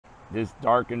This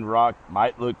darkened rock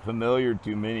might look familiar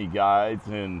to many guides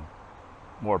and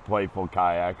more playful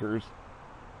kayakers.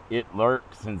 It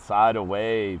lurks inside a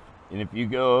wave, and if you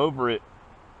go over it,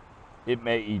 it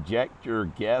may eject your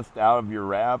guest out of your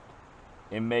raft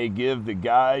and may give the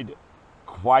guide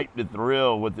quite the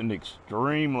thrill with an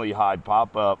extremely high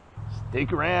pop-up.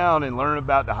 Stick around and learn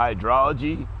about the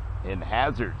hydrology and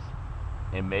hazards,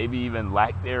 and maybe even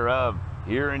lack thereof,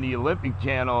 here in the Olympic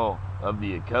channel of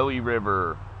the Ocoee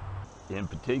River. In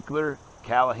particular,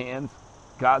 Callahan's,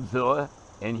 Godzilla,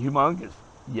 and Humongous.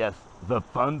 Yes, the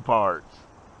fun parts.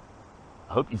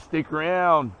 I hope you stick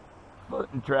around. Foot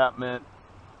entrapment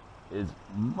is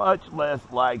much less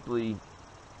likely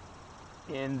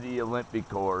in the Olympic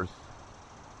course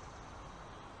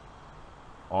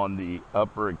on the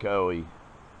upper Ocoee.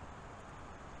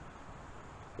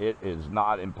 It is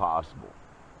not impossible.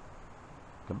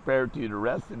 Compared to the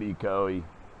rest of the Ocoee,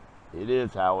 it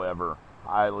is, however,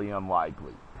 highly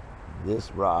unlikely.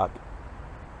 This rock,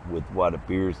 with what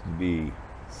appears to be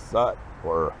soot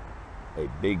or a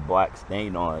big black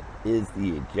stain on it, is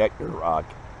the Ejector Rock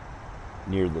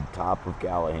near the top of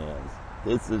Callahan's.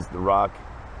 This is the rock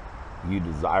you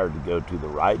desire to go to the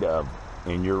right of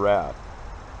in your raft,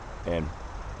 and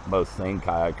most sane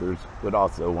kayakers would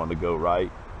also want to go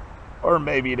right, or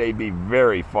maybe they'd be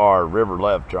very far river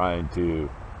left trying to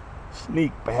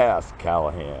sneak past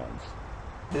Callahan's.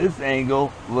 This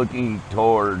angle looking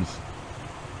towards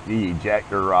the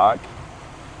Ejector Rock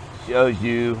shows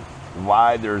you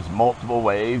why there's multiple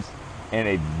waves and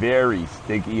a very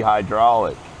sticky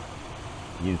hydraulic.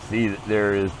 You can see that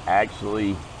there is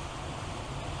actually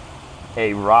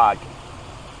a rock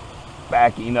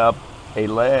backing up a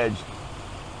ledge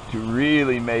to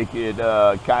really make it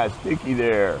kind of sticky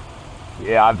there.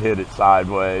 Yeah, I've hit it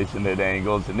sideways and at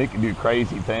angles, and it can do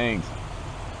crazy things.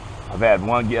 I've had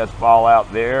one guest fall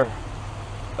out there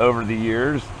over the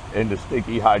years in the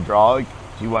sticky hydraulic.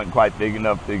 She wasn't quite big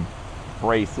enough to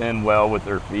brace in well with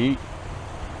her feet.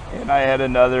 And I had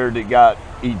another that got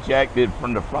ejected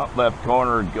from the front left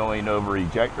corner going over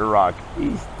Ejector Rock.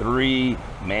 These three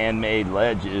man-made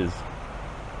ledges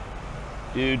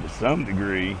do, to some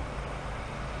degree,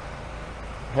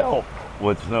 help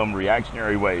with some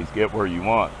reactionary waves get where you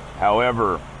want.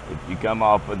 However, if you come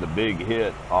off with a big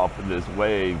hit off of this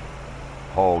wave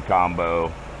hole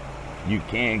combo, you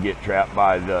can get trapped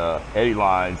by the eddy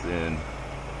lines and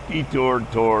detoured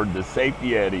toward the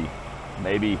safety eddy.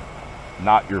 Maybe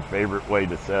not your favorite way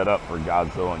to set up for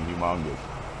Godzilla and Humongous.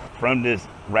 From this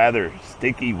rather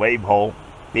sticky wave hole,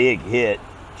 big hit,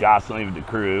 jostling the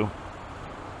crew,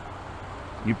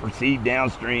 you proceed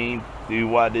downstream through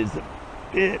what is a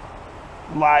bit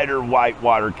lighter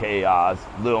whitewater chaos,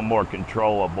 a little more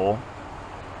controllable.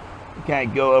 You kind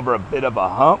of go over a bit of a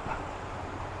hump,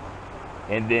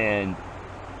 and then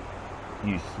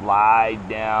you slide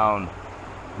down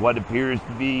what appears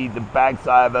to be the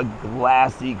backside of a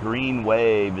glassy green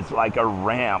wave. It's like a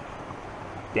ramp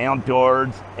down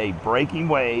towards a breaking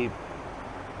wave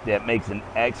that makes an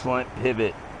excellent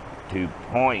pivot to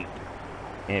point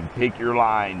and pick your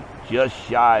line just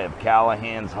shy of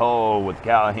Callahan's hole, with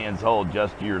Callahan's hole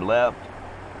just to your left,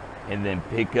 and then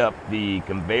pick up the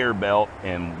conveyor belt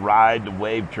and ride the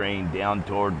wave train down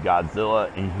toward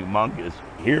Godzilla and Humongous.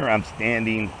 Here I'm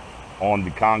standing on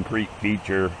the concrete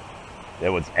feature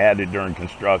that was added during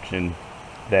construction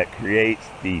that creates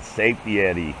the safety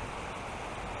eddy.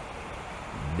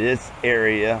 This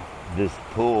area, this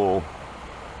pool,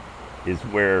 is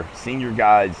where senior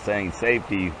guides saying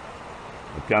safety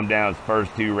will come down his first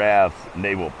two rafts, and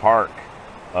they will park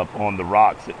up on the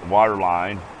rocks at the water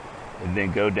line and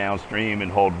then go downstream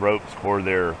and hold ropes for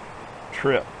their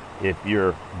trip. If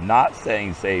you're not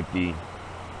saying safety,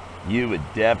 you would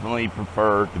definitely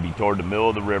prefer to be toward the middle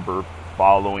of the river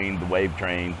following the wave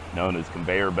train known as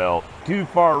conveyor belt. Too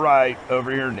far right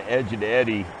over here in the edge of the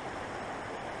eddy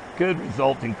could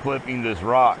result in clipping this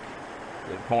rock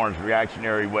that forms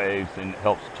reactionary waves and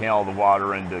helps channel the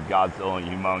water into Godzilla and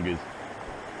Humongous.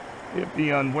 If the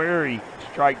unwary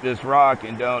strike this rock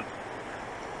and don't,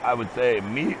 I would say,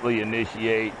 immediately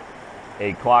initiate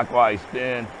a clockwise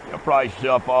spin, you'll probably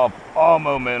shove off all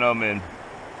momentum and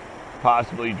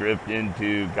possibly drift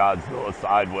into Godzilla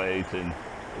sideways. And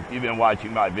if you've been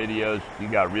watching my videos, you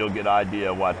got a real good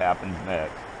idea what happens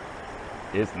next.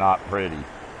 It's not pretty.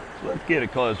 So let's get a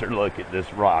closer look at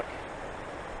this rock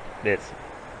that's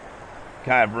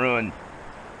kind of ruined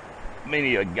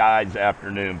many a guy's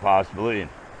afternoon, possibly, and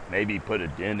maybe put a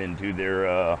dent into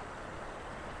their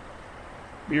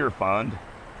beer fund,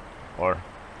 or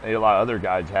maybe a lot of other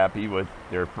guys happy with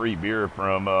their free beer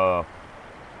from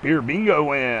beer bingo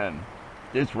win.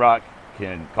 This rock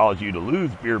can cause you to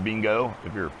lose beer bingo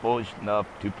if you're foolish enough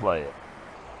to play it.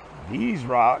 These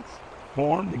rocks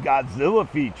form the Godzilla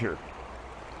feature.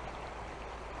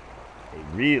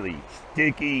 A really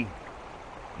sticky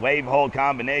wave hole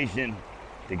combination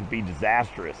that could be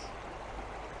disastrous.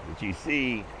 But you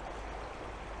see,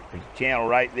 there's a channel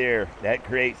right there that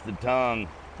creates the tongue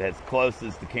that's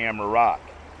closest to Camera Rock.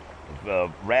 If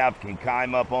a raft can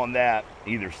climb up on that,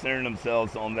 either center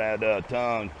themselves on that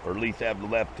tongue, or at least have the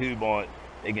left tube on it,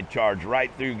 they can charge right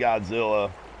through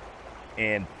Godzilla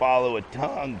and follow a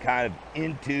tongue kind of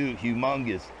into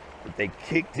Humongous. If they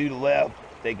kick to the left,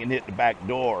 they can hit the back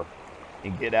door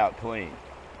and get out clean.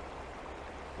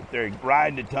 If they're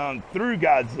riding the tongue through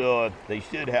Godzilla, they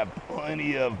should have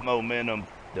plenty of momentum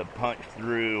to punch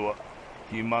through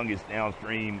Humongous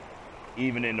downstream,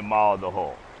 even in the maw of the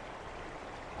hull.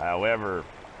 However,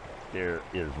 there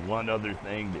is one other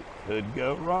thing that could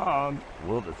go wrong.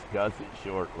 We'll discuss it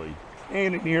shortly.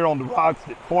 Standing here on the rocks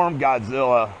that form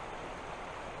Godzilla,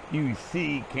 you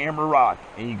see Camera Rock,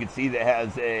 and you can see that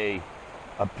has a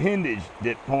appendage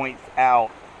that points out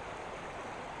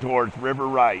towards River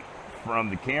Right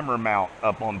from the camera mount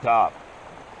up on top.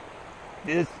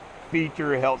 This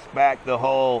feature helps back the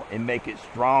hull and make it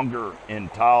stronger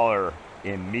and taller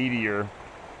and meatier.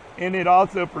 And it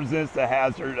also presents the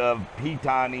hazard of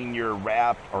pitoning your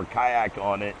raft or kayak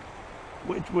on it,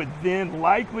 which would then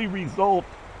likely result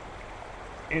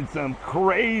in some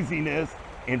craziness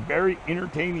and very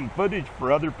entertaining footage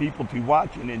for other people to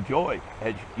watch and enjoy,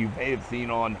 as you may have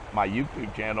seen on my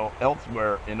YouTube channel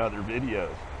elsewhere in other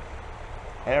videos.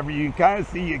 However, you can kind of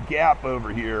see a gap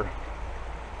over here.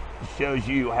 It shows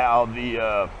you how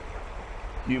the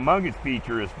Humongous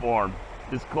feature is formed.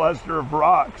 This cluster of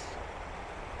rocks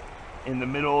in the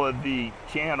middle of the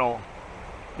channel,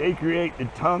 they create the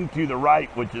tongue to the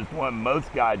right, which is one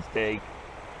most guides take,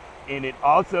 and it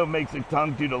also makes a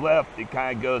tongue to the left that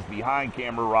kind of goes behind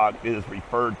Camera Rock, that is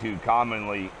referred to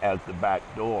commonly as the back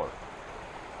door.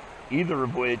 Either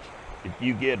of which, if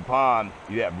you get upon,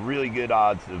 you have really good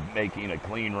odds of making a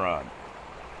clean run.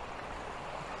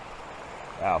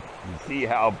 Now, you see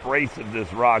how abrasive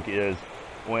this rock is.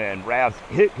 When rafts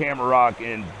hit Camera Rock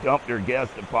and dump their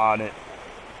guests upon it,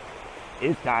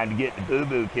 it's time to get the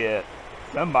boo-boo kit.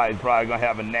 Somebody's probably gonna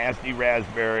have a nasty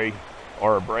raspberry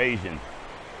or abrasion.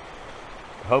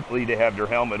 Hopefully they have their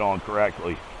helmet on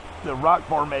correctly. The rock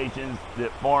formations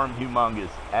that form Humongous,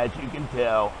 as you can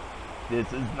tell,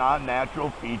 this is not a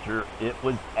natural feature. It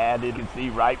was added. You can see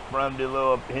right from the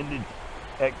little appendage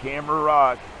at Camera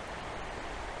Rock,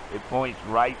 it points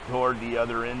right toward the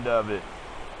other end of it.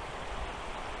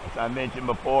 As I mentioned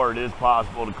before, it is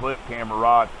possible to clip Camera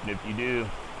Rock, and if you do,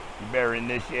 you better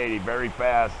initiate it very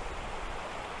fast.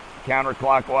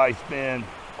 Counterclockwise spin,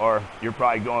 or you're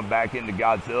probably going back into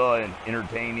Godzilla and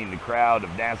entertaining the crowd of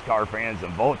NASCAR fans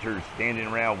and vultures standing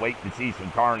around waiting to see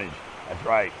some carnage. That's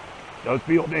right. Those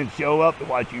people didn't show up to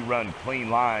watch you run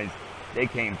clean lines. They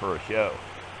came for a show.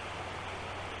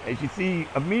 As you see,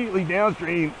 immediately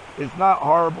downstream, it's not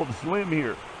horrible to swim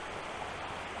here.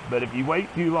 But if you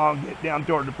wait too long, get down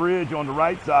toward the bridge on the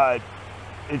right side,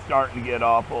 it's starting to get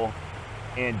awful.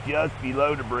 And just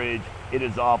below the bridge, it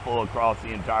is awful across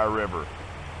the entire river.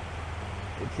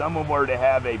 If someone were to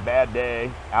have a bad day,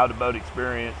 out of boat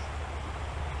experience,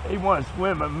 they want to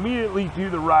swim immediately to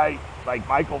the right, like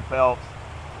Michael Phelps,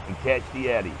 and catch the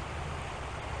eddy.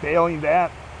 Failing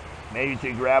that, maybe you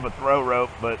should grab a throw rope,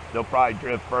 but they'll probably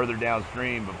drift further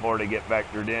downstream before they get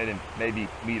vectored in and maybe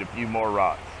meet a few more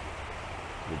rocks.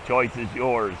 The choice is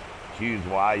yours. Choose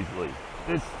wisely.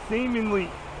 This seemingly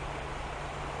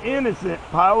innocent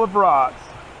pile of rocks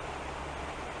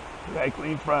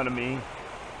directly in front of me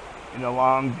and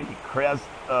along the crest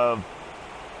of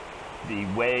the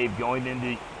wave going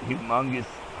into Humongous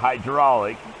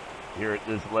hydraulic here at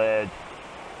this ledge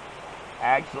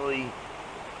actually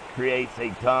creates a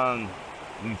tongue.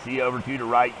 You can see over to the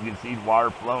right, you can see the water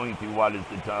flowing through what is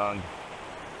the tongue.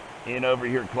 And over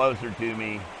here closer to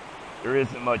me, there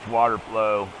isn't much water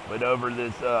flow, but over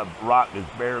this rock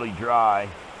that's barely dry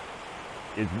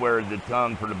is where the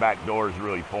tongue for the back door is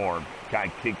really formed, kind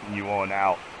of kicking you on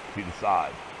out to the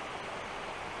side.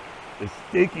 The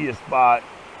stickiest spot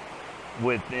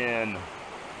within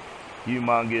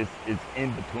Humongous is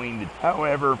in between the.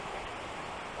 However,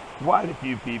 quite a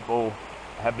few people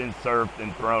have been surfed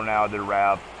and thrown out of their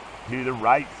raft to the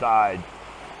right side,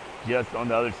 just on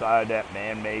the other side of that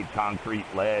man-made concrete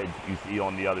ledge you see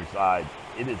on the other side.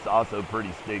 It is also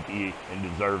pretty sticky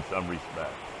and deserves some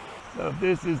respect. So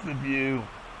this is the view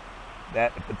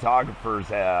that the photographers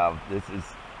have. This is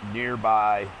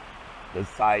nearby the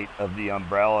site of the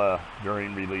umbrella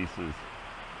during releases.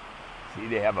 See,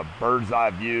 they have a bird's eye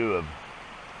view of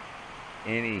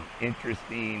any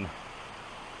interesting,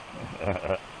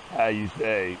 how you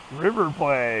say, river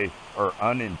play or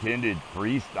unintended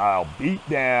freestyle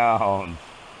beatdowns.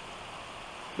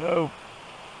 So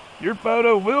your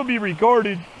photo will be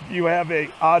recorded if you have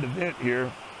an odd event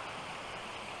here.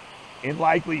 And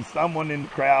likely someone in the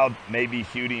crowd may be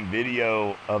shooting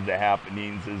video of the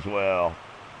happenings as well.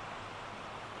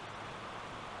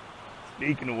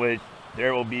 Speaking of which,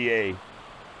 there will be a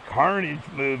Carnage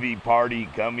movie party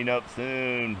coming up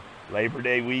soon, Labor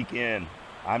Day weekend.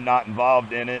 I'm not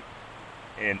involved in it,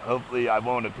 and hopefully I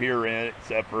won't appear in it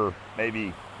except for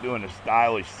maybe doing a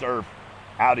stylish surf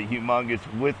out of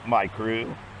Humongous with my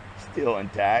crew, still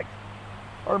intact.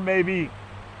 Or maybe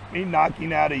me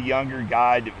knocking out a younger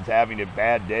guy that was having a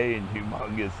bad day in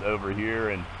Humongous over here,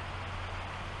 and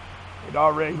had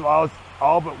already lost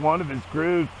all but one of his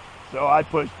crew, so I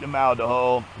pushed him out of the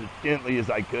hole as gently as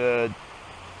I could,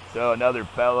 so another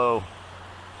fellow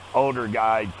older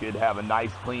guy could have a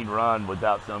nice clean run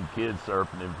without some kid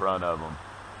surfing in front of him.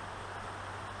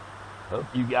 Hope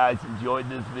you guys enjoyed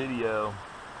this video.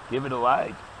 Give it a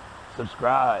like,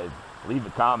 subscribe, leave a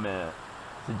comment,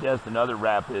 suggest another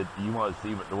rapid that you want to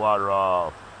see with the water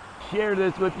off. Share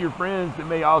this with your friends that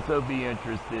may also be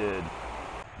interested.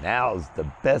 Now is the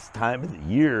best time of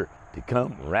the year to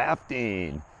come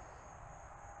rafting.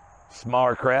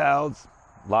 Smaller crowds,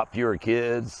 a lot fewer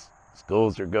kids.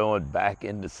 Schools are going back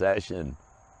into session.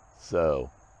 So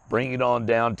bring it on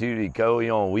down to the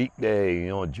Ocoee on Weekday.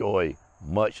 You'll enjoy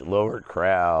much lower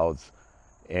crowds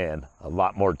and a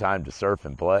lot more time to surf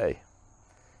and play.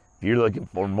 If you're looking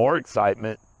for more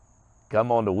excitement,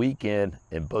 come on the weekend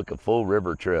and book a full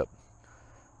river trip.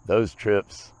 Those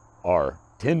trips are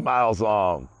 10 miles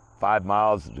long, 5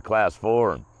 miles of the class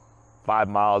 4 and 5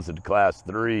 miles of the class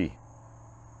 3.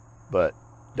 But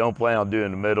don't plan on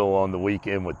doing the middle on the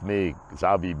weekend with me, because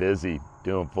I'll be busy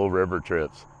doing full river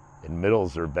trips, and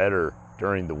middles are better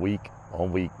during the week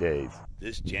on weekdays.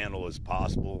 This channel is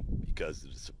possible because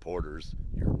of the supporters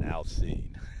you're now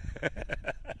seeing.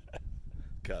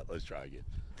 Cut, let's try again.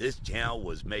 This channel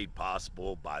was made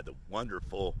possible by the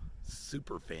wonderful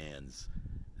super fans.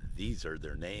 These are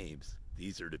their names.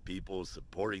 These are the people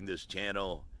supporting this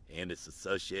channel and its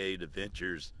associated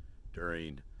adventures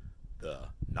during the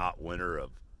not winter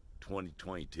of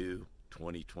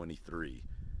 2022-2023.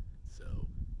 So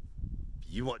if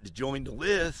you want to join the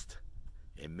list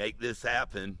and make this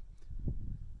happen,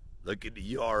 look at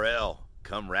the URL.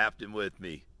 Come rafting with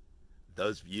me.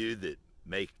 Those of you that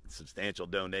make substantial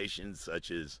donations, such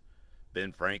as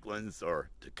Ben Franklin's or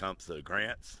Tecumseh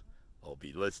grants, will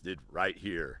be listed right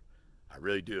here. I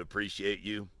really do appreciate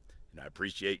you, and I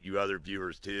appreciate you other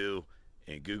viewers too,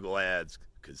 and Google Ads,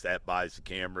 because that buys the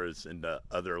cameras and the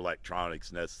other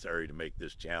electronics necessary to make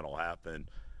this channel happen.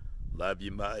 Love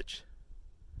you much.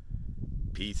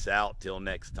 Peace out till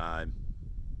next time.